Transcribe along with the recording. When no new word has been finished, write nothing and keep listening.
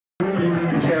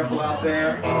careful out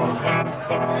there.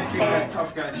 Keep that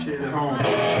tough guy shit at home.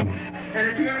 And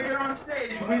if you're gonna get on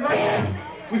stage,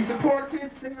 we support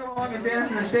kids singing along and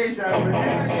dancing the stage out. But if you're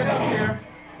gonna get up here,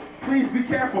 please be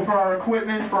careful for our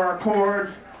equipment, for our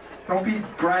cords. Don't be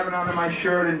grabbing onto my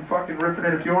shirt and fucking ripping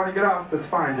it. If you want to get off, that's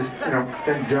fine. Just, you know,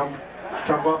 then jump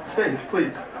off the stage,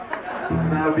 please. And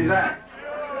that'll be that.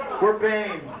 We're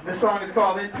Bane. This song is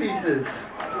called In Pieces.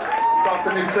 It's off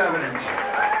the new 7-inch.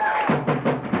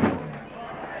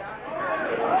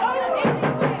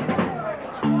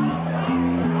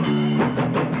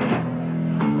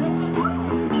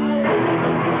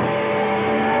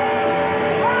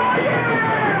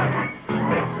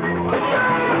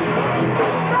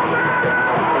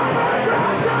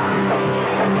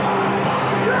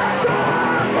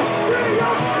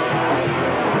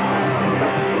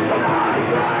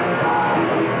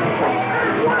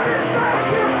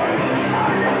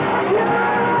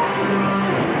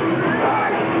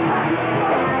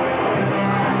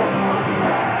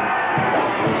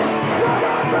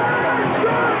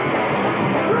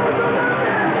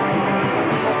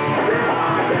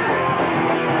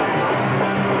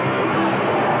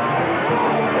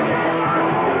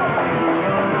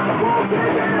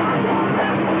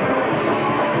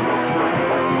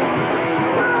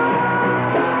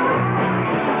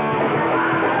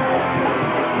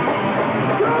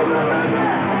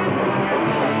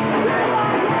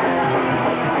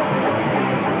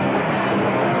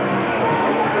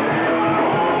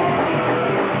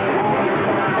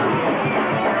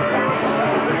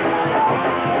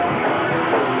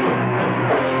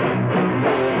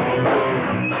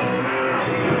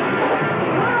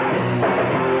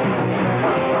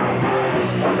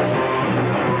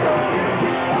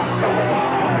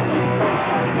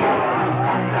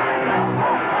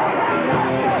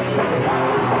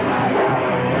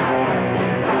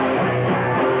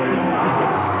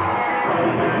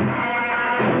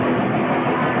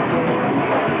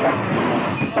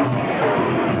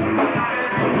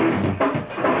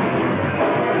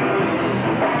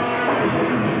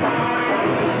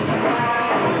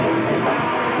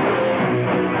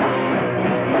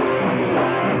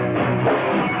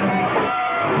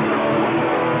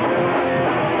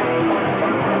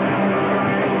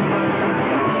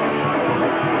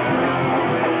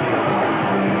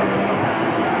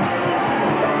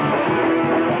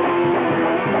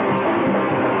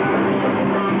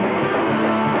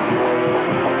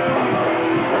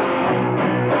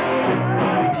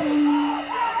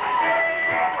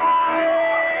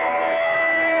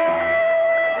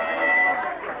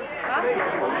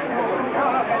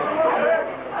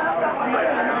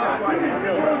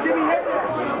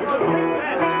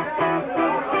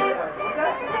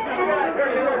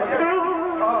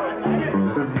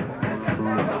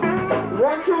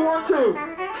 1, 2, 1, 2.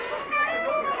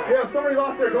 Yeah, somebody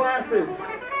lost their glasses.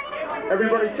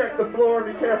 Everybody check the floor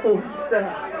and be careful with the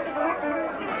staff.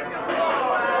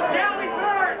 Galley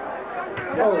first!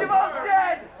 Oh. Vivo's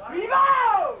dead!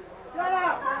 Vivo! Shut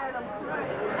up!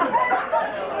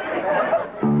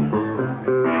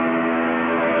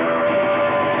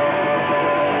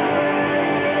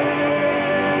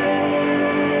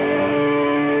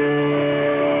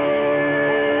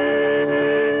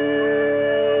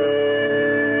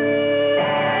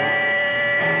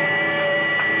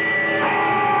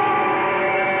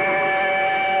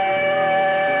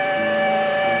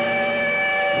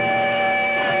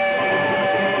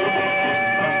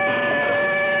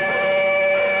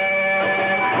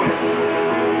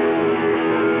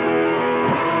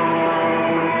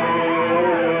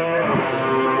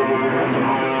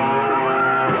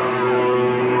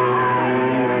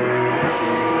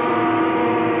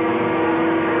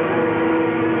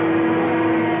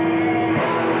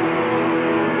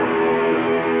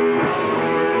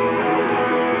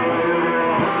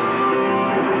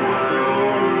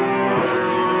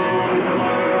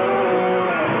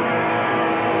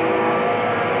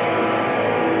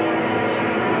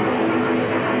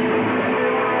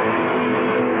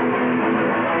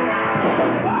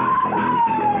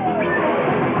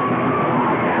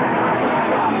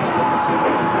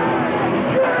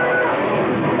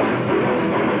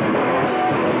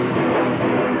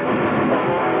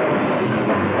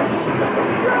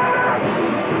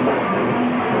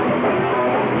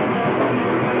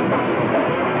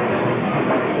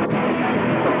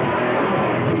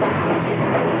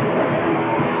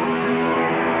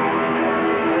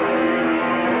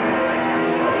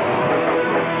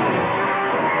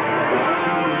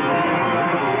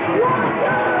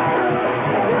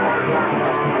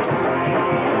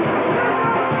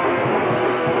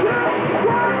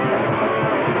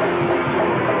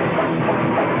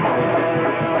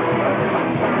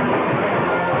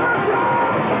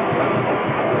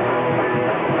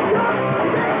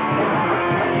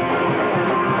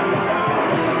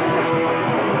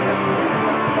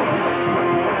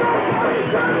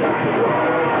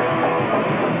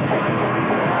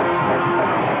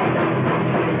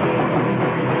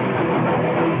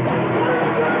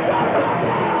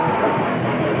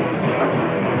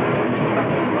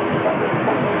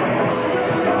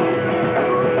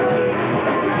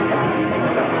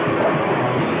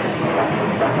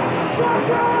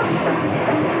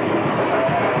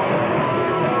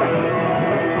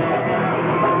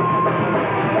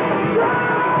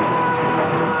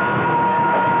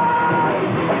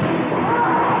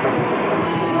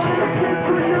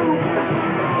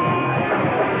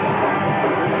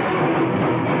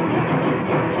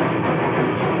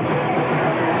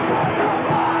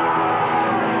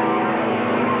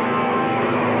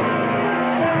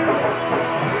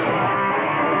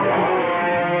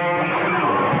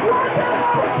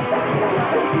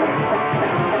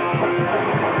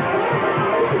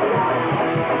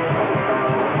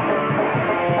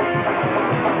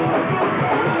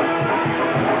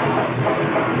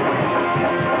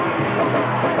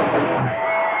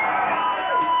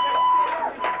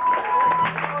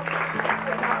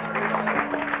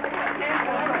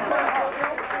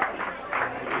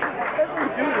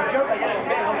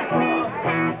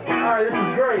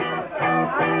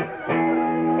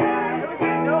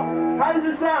 How does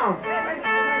it sound?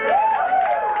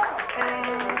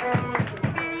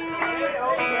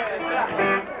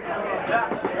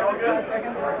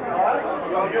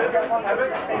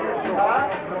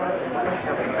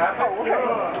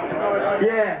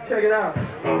 Yeah, check it out.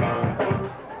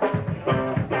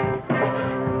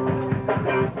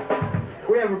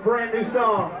 We have a brand new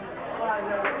song.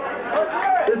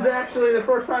 This is actually the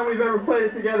first time we've ever played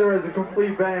it together as a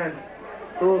complete band.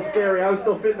 It's a little scary. I was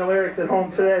still fitting the lyrics at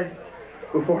home today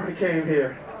before I came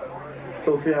here.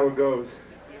 So we'll see how it goes.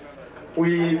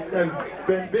 We have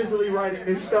been busily writing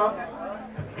new stuff,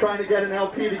 trying to get an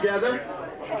LP together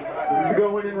to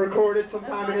go in and record it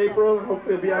sometime in April, and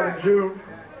hopefully it'll be out in June.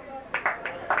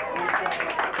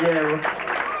 Yeah,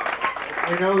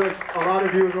 we know that a lot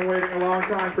of you have been waiting a long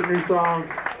time for new songs,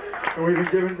 and we've been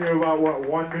giving you about, what,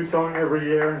 one new song every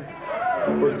year?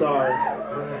 We're sorry.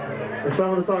 And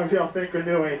some of the songs y'all think are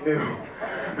new ain't new.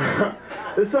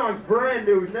 This song's brand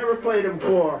new. We've never played it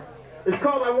before. It's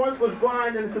called I Once Was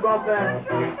Blind, and it's about that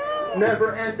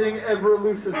never-ending,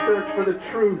 ever-elusive search for the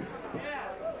truth.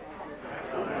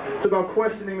 It's about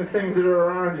questioning the things that are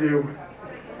around you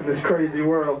in this crazy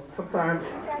world. Sometimes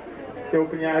you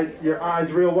open your eyes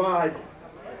real wide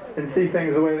and see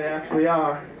things the way they actually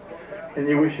are, and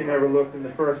you wish you never looked in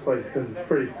the first place because it's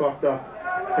pretty fucked up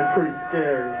and pretty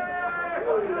scary.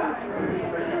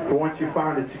 But once you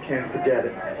find it, you can't forget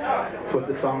it. That's what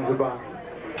the song's about.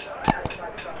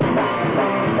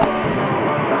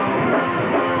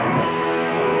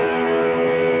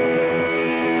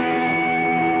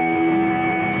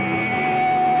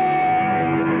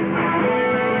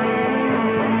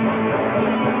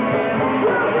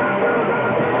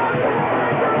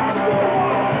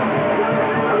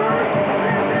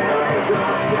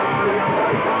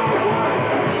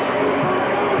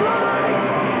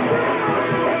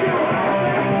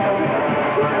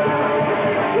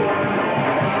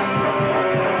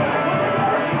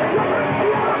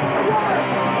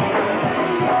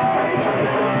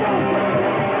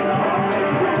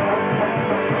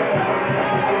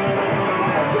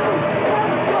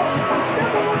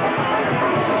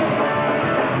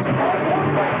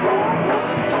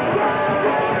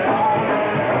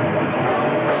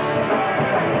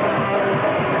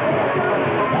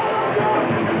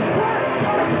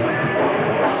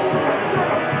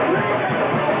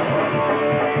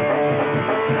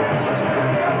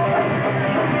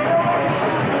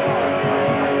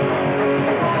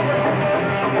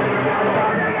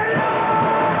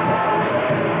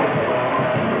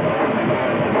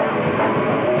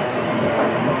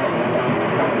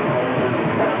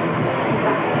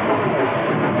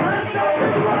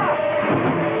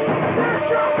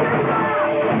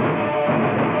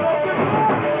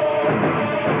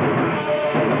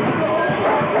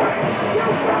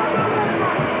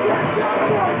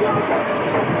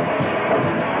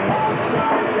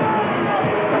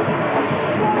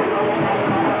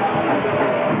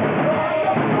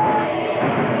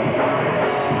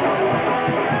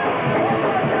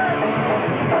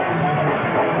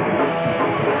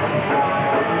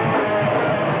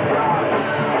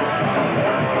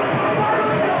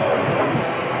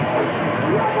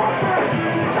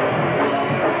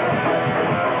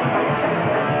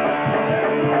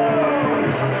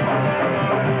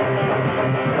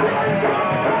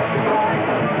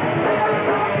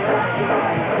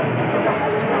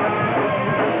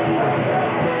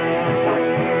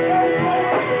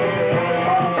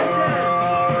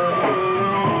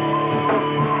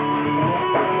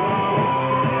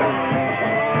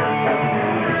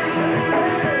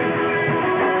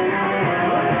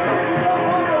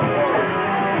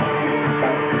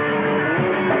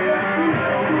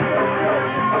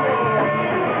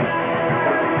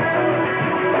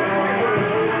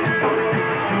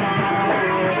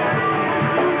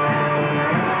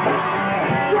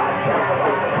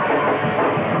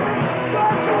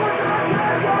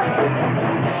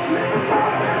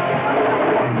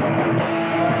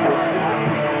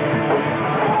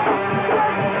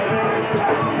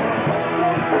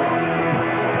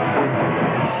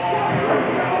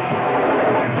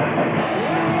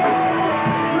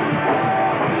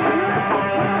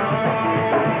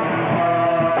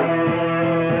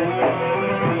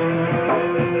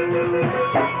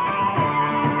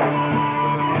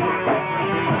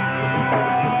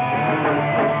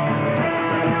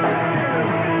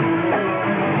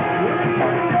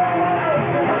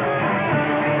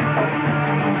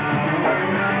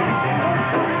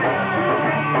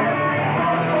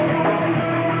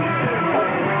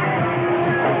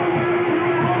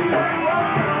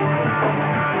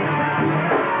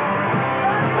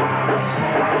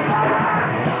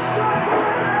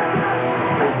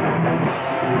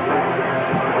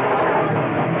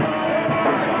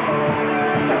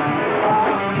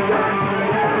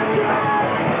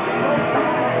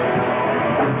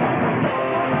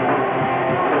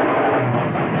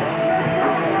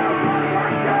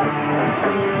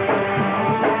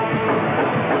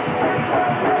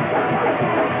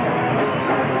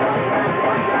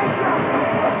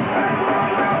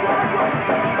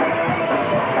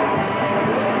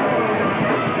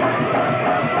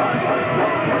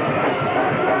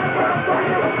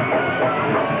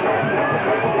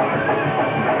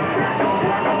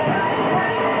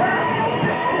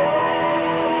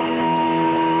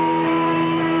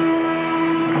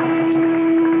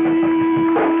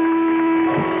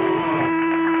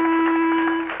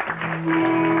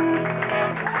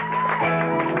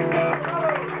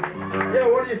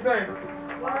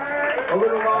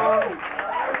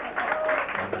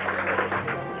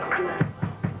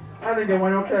 I think it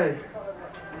went okay.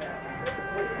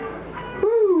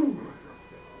 Woo!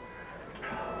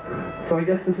 So I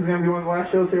guess this is going to be one of the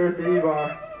last shows here at the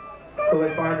E-Bar until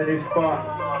they find a new spot.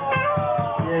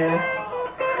 Yeah.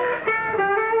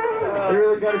 They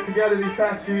really got it together these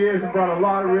past few years and brought a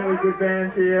lot of really good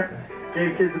bands here.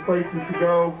 Gave kids the places to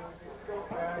go.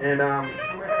 And I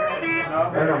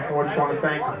don't know, I just want to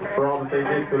thank them for all that they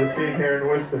did for the scene here in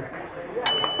Worcester.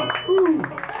 Woo.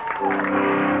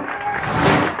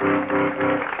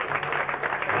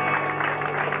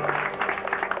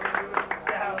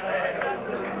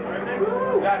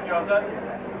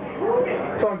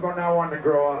 Song's about now wanting to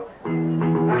grow up.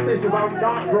 Actually, it's about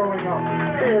not growing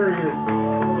up, period.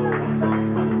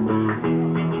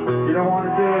 You don't want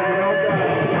to do it, you don't do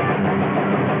it.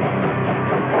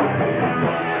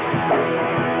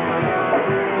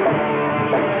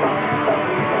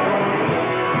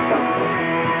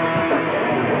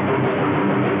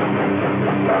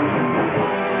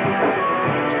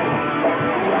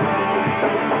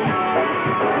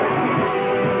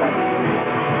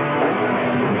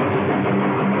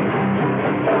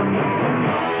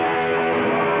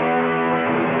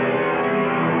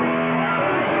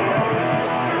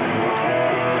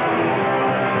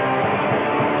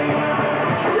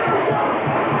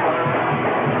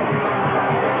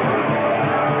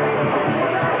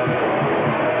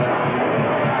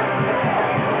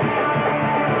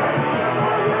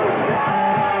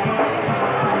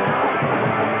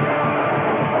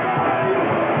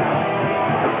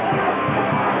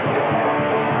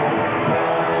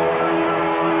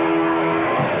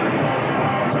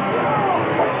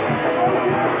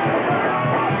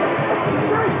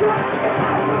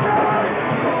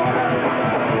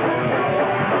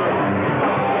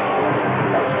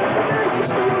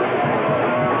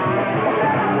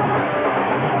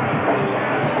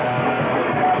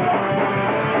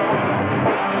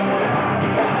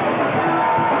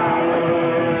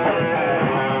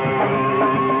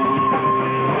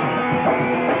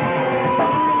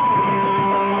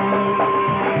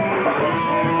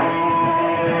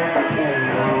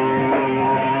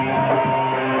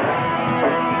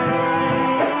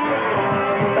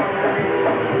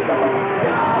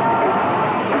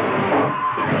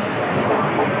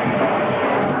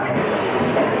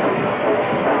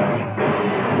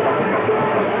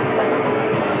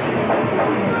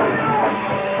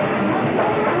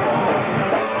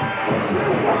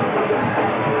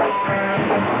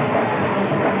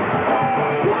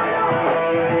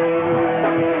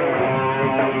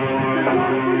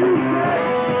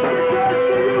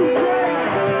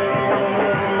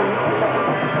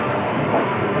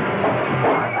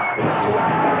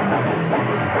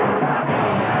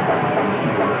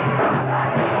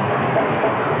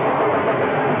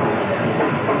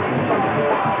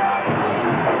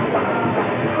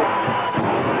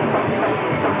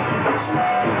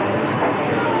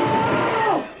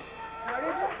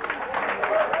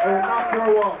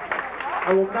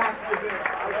 I will not give in.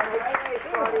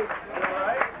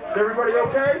 Is everybody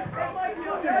okay?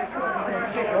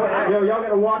 Yo, y'all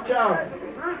gotta watch out.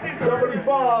 Somebody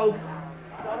falls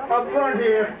up front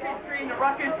here.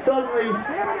 Suddenly,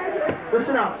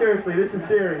 listen up, seriously, this is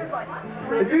serious.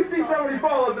 If you see somebody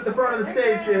fall up at the front of the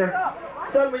stage here,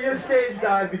 suddenly your stage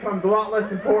dive becomes a lot less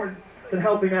important than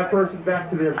helping that person back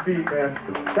to their feet, man.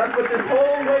 That's what this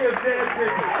whole way of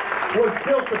dancing was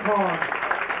built upon.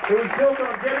 It was built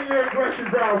on getting your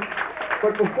aggressions out,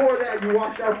 but before that, you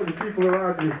watch out for the people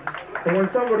around you. And when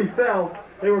somebody fell,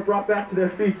 they were brought back to their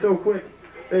feet so quick,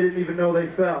 they didn't even know they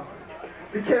fell.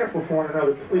 Be careful for one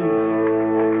another, please.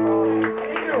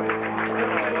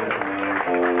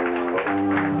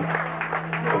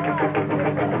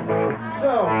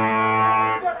 So,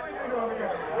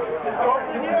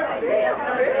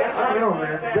 I don't know,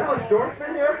 man. Dallas Dorf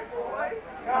been here?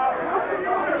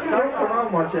 I don't come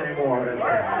out much anymore.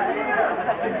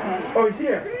 Oh, he's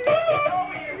here.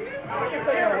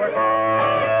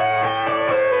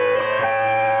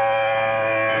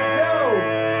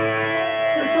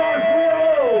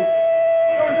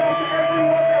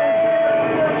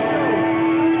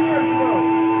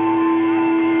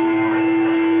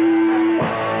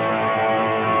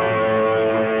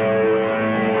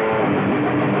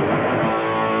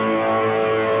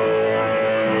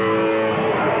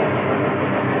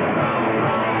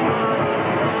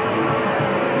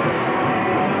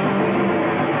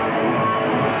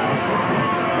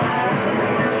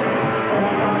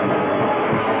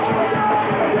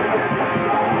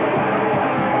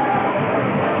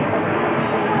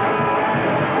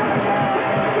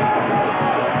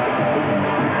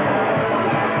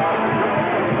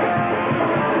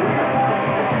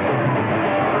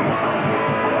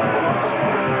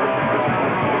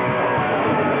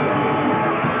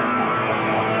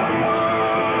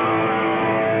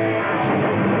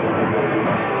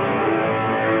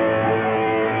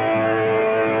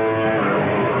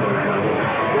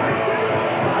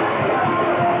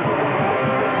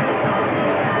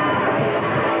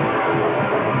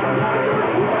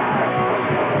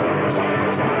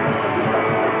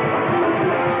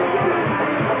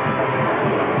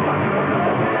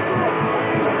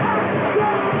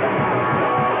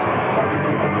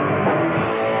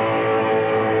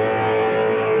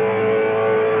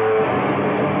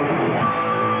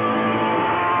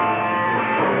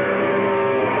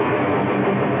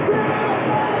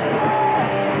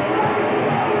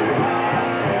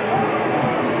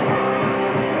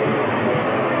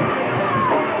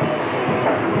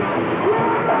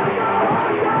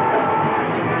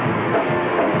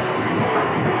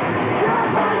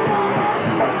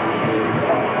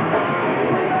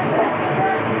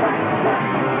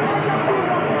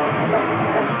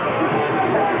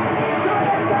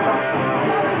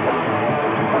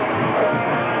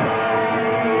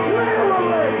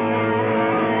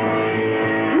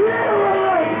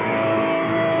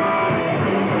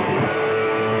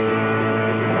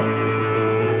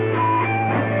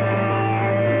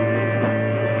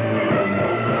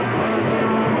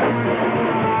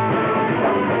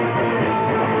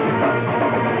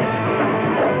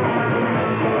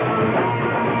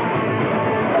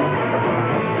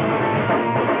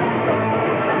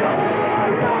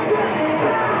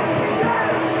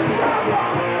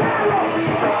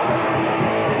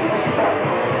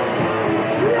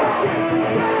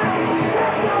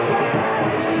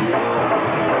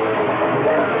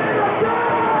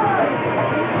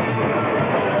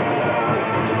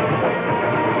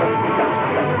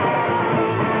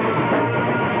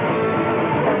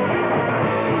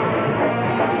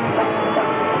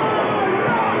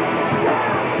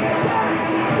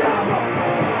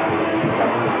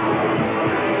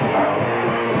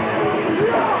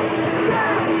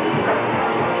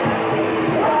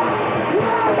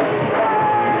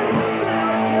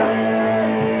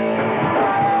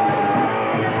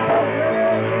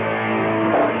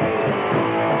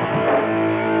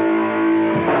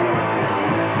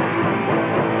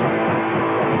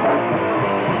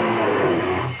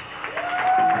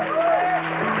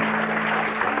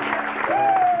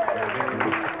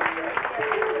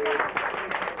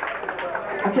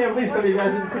 I can't believe some of you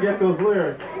guys didn't forget those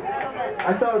lyrics.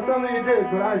 I saw some of you did,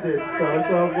 but I did, so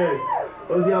it's all good.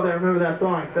 Those of y'all that remember that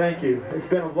song, thank you. It's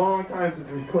been a long time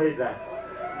since we played that.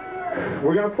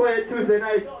 We're going to play it Tuesday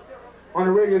night on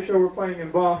a radio show we're playing in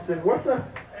Boston. What's the?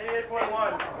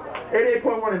 88.1.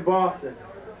 88.1 in Boston.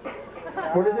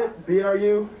 What is it?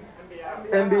 BRU?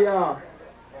 MBR.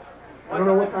 I don't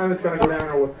know what time it's going to go down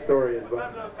or what the story is,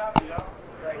 but...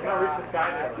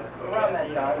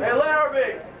 Hey,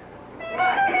 Larrabee!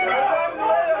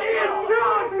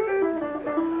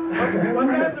 What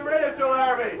time's the radio show,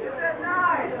 Larrabee?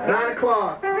 9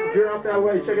 o'clock. If you're out that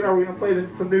way, check it out. We're going to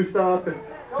play some new stuff and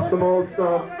some old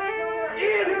stuff.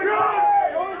 Yo!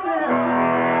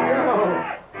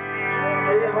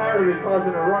 Hey, Larrabee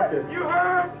causing a ruckus. You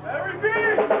heard? Every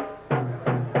beat!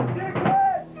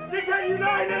 Dickhead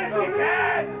United!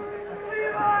 Dickhead!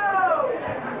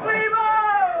 Limo!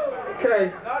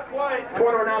 Okay. Not quite. I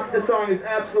want to announce this song is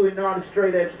absolutely not a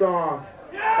straight-edge song.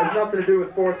 It has nothing to do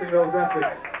with forcing those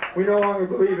ethics. We no longer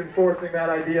believe in forcing that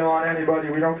ideal on anybody.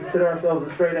 We don't consider ourselves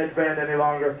a straight-edge band any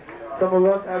longer. Some of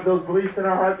us have those beliefs in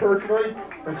our heart personally,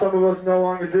 and some of us no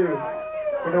longer do.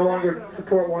 We no longer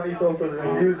support one ethos other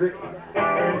than music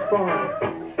and fun.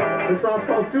 This song's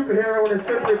called Superhero, and it's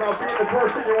simply about being the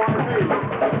person you want to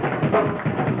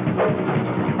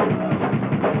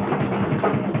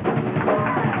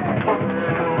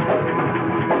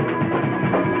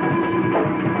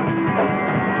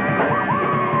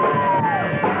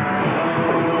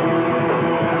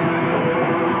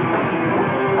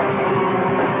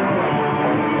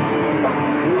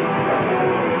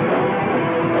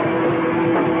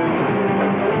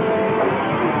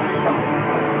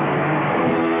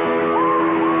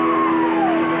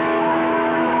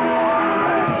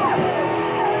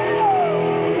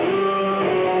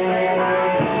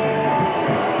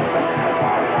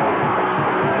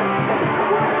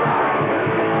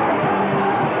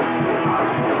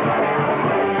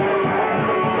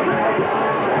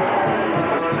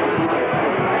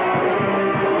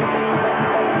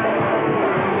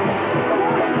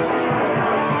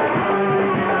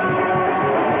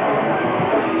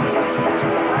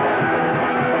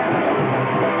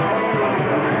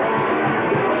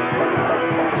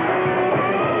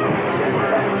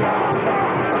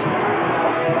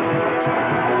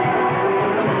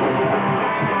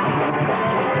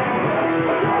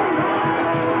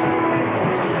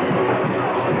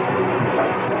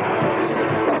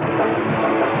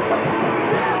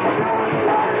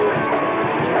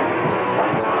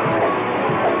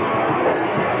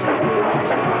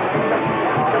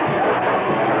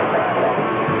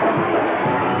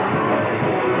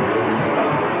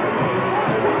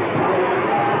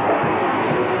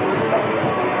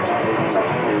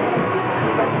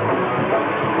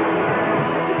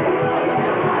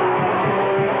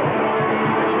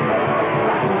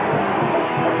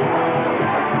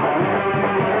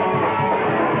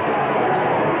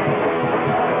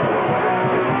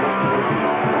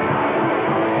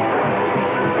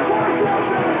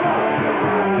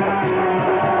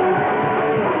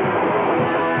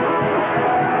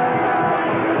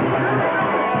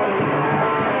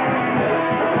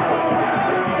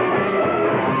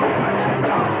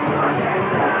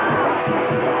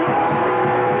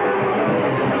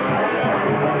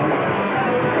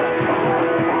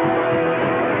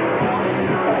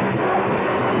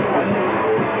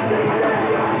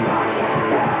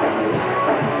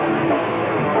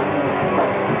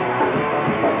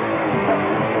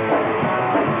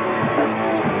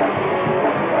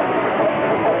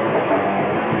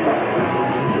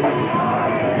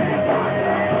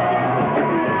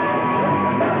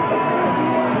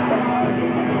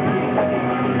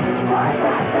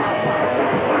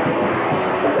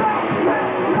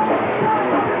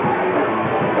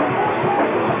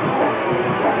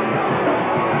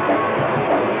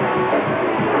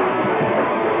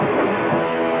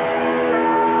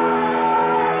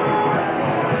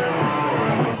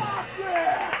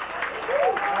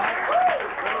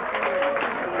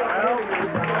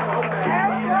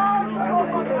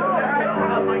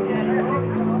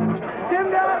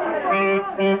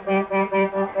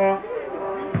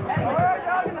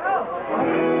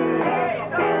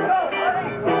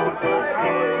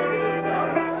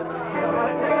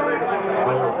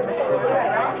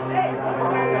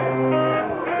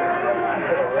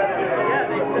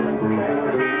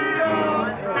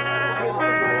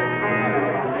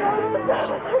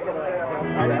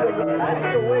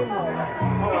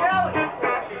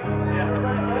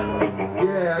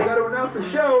Yeah, I got to announce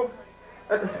the show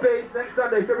at the Space next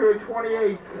Sunday, February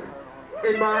 28th.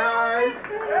 In My Eyes.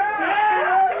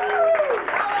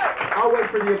 I'll wait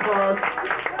for the applause.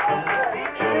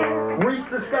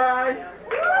 the Sky.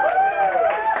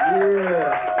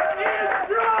 Yeah.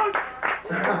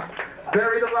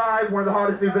 Buried Alive, one of the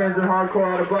hottest new bands in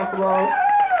hardcore out of Buffalo.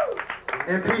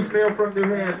 And Piecemeal from New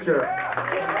Hampshire.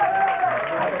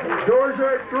 Doors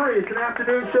are at 3. It's an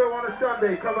afternoon show on a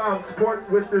Sunday. Come out and support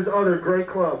Worcester's other great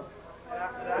club.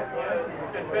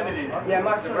 Infinities. Yeah,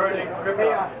 much conversion.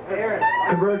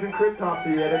 Conversion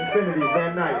Cryptopsy at Infinities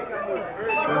that night.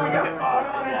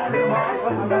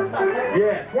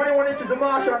 Yeah, 21 Inches of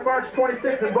Mosh on March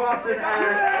 26th in Boston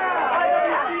at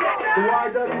the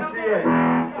YWCA.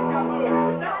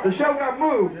 The show got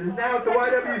moved. It is now at the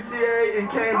YWCA in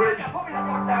Cambridge.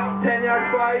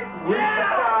 10-yard fight, reach the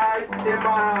sky, in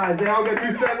my eyes. They all got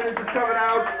new 7 inches coming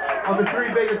out of the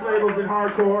 3 biggest labels in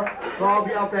hardcore. They'll all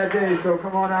be out that day, so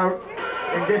come on out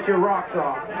and get your rocks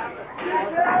off.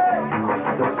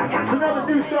 It's another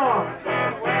new song.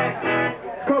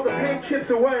 It's called The Paint Chips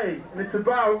Away, and it's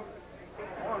about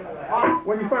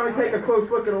when you finally take a close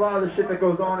look at a lot of the shit that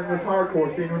goes on in this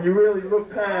hardcore scene. When you really look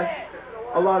past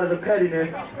a lot of the pettiness,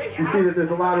 you see that there's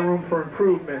a lot of room for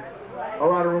improvement, a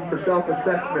lot of room for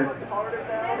self-assessment.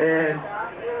 And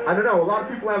I don't know, a lot of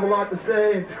people have a lot to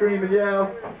say and scream and yell.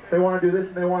 They want to do this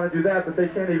and they want to do that, but they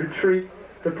can't even treat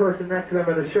the person next to them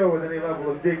at a show with any level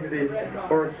of dignity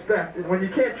or respect. And when you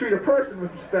can't treat a person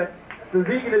with respect, the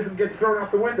veganism gets thrown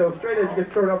out the window, straight edge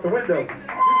gets thrown out the window. You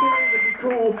can't even be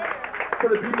cool to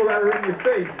the people that are in your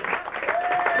face.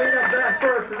 Clean up that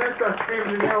first and then start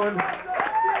screaming and yelling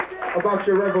about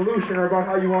your revolution or about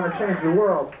how you want to change the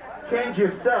world. Change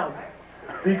yourself.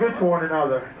 Be good to one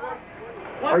another.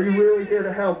 Are you really here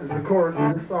to help is the chorus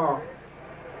of the song.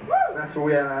 That's what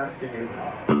we are asking you.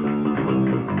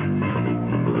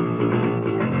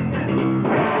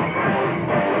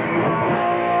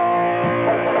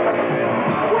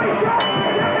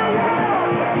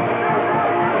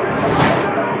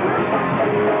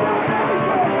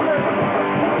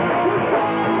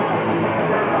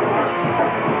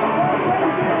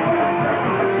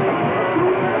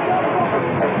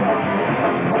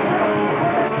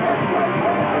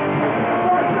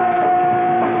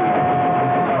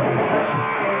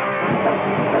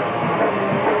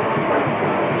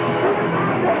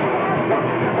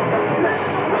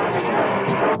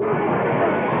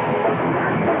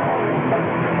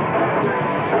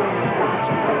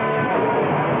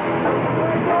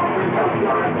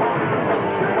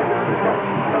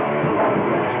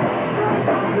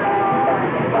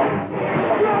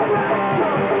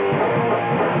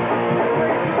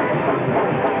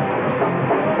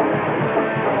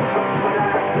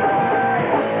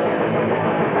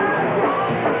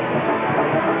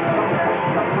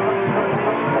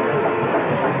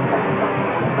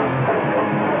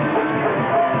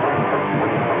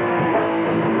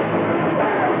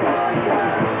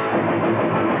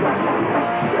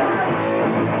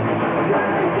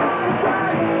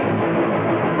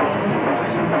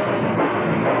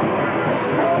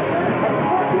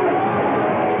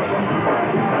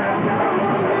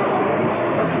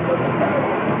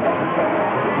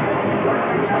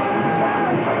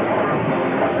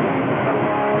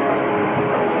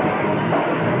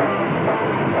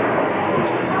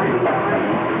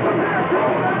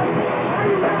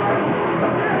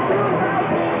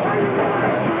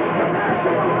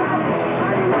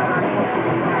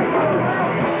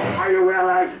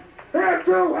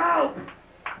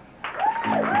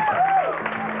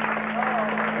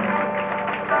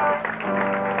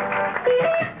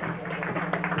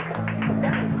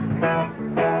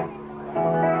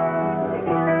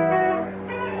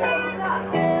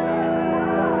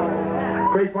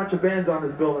 Great bunch of bands on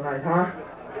this bill tonight, huh?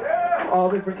 All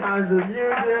different kinds of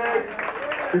music,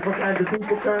 different kinds of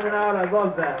people turning out. I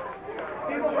love that.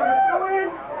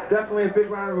 Definitely a big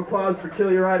round of applause for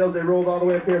Kill Your Idols. They rolled all the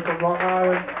way up here from Long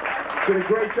Island. Did a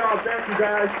great job. Thank you,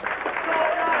 guys.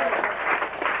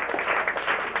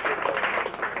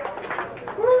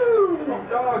 Woo!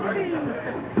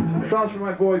 Dog. Songs from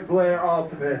my boy Blair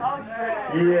Ultimate.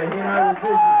 Yeah,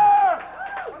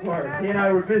 he and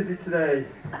I were busy today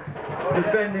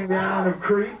defending the island of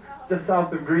Crete, just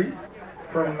south of Greece,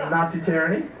 from Nazi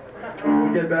tyranny.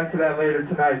 We'll get back to that later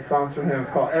tonight. Songs from him.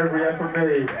 It's called Every Effort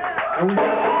Made. And we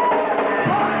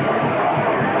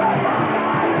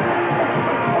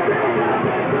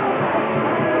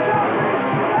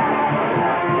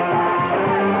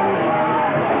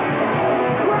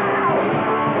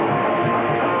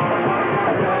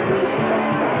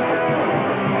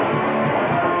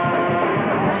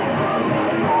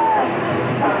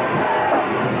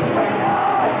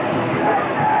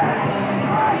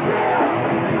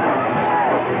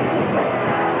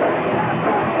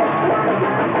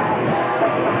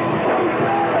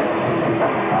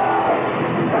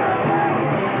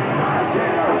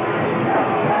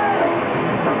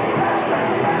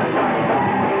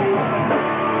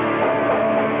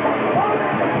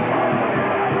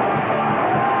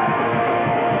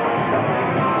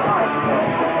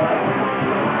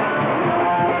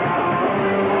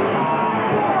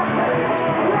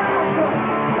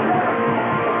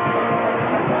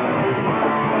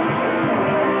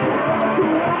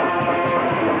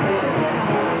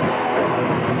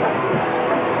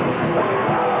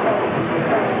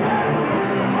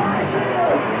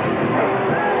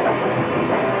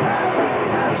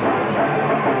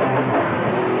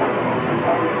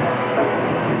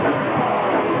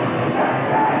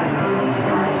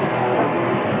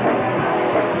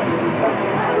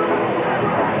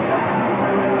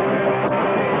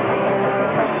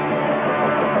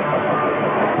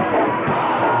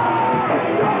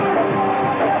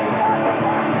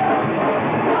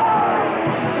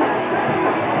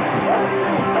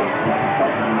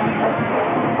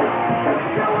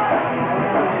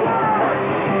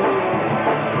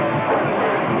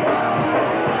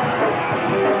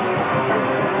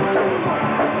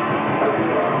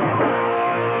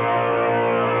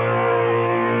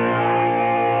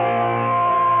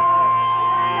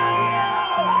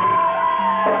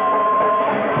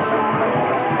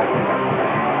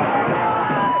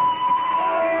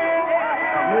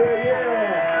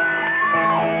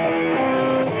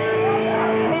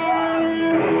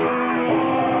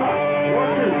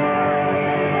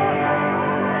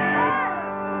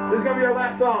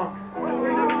song.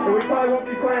 And we probably won't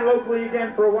be playing locally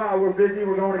again for a while. We're busy.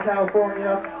 We're going to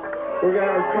California. We're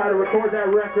going to try to record that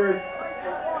record.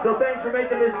 So thanks for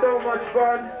making this so much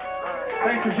fun.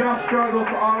 Thanks to John Struggle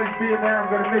for always being there. I'm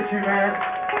going to miss you, man.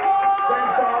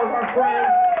 Thanks to all of our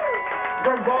friends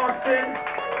from Boston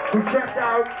who checked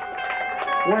out,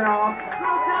 went off.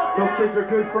 Those kids are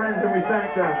good friends and we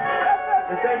thank them.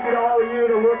 And thank you to all of you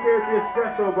that work here at the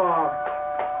Espresso Bar.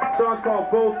 The song's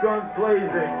called Both Guns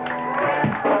Blazing.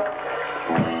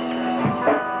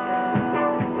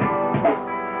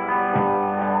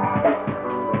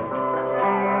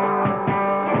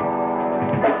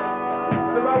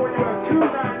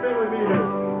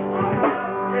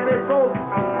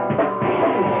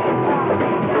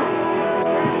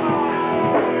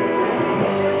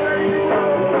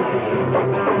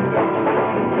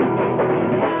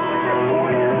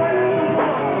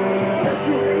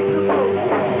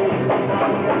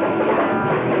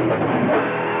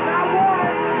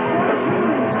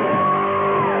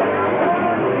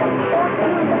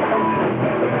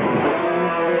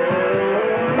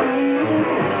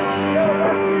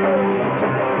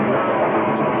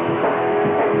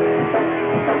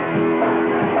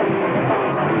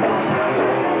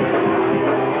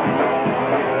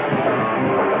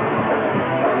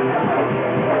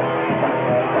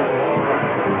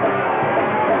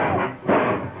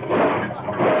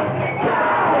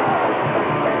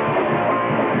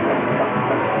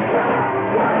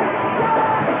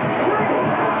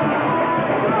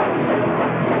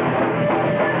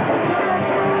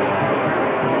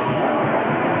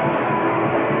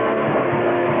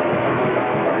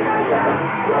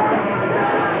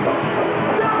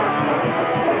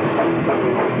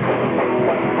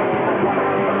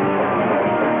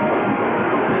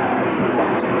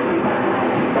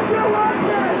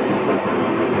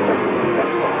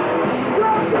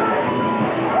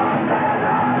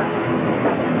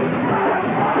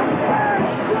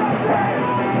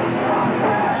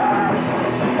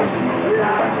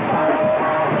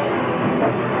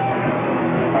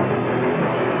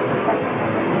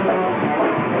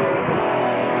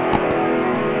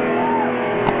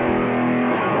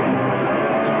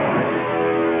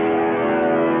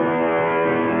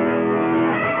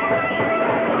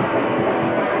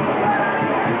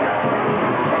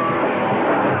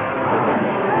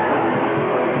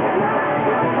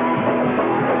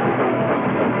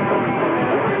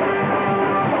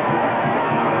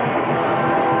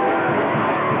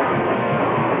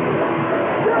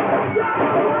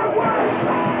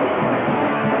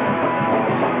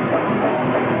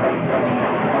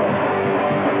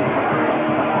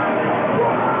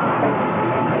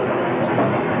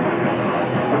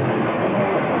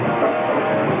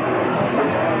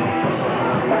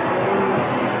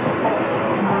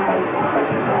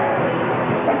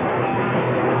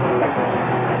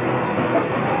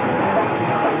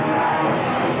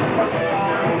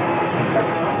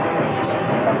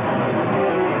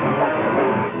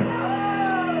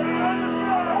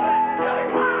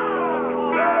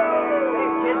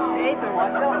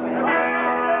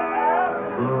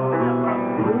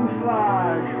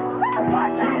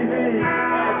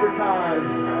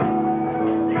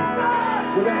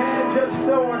 With a hand just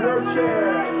so in her chair.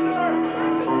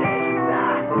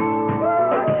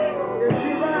 If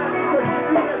she laughs because she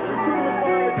knew that she couldn't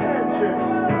my attention.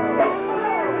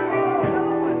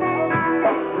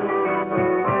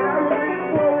 And I would lean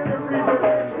forward and read the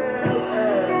next hand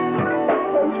and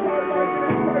postcard my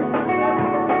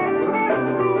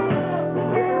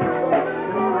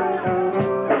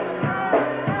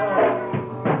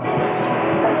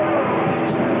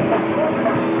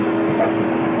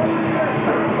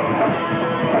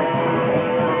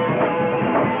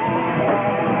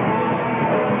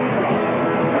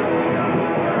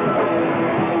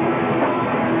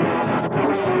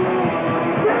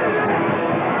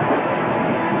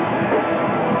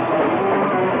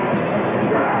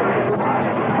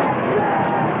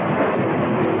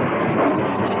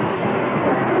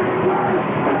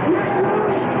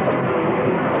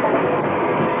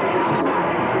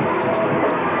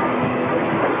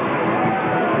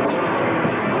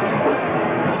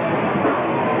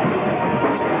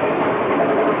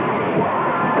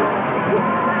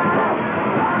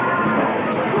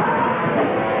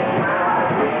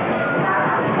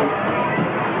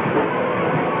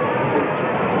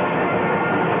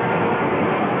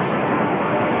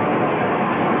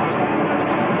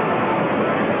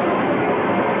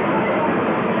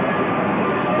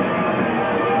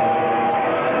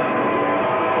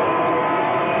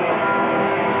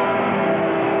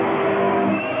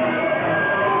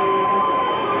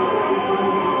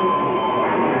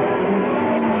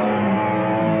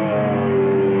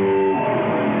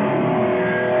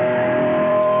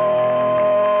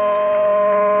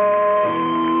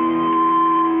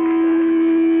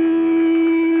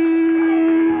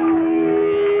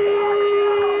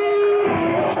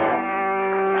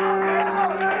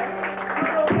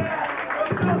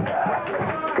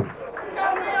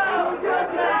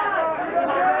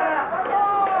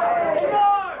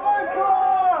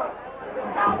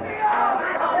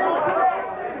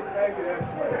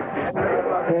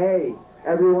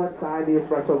everyone sign the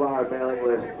Espresso Bar mailing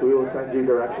list. We will send you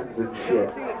directions and shit.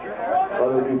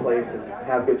 Other new places,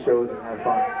 have good shows and have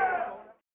fun.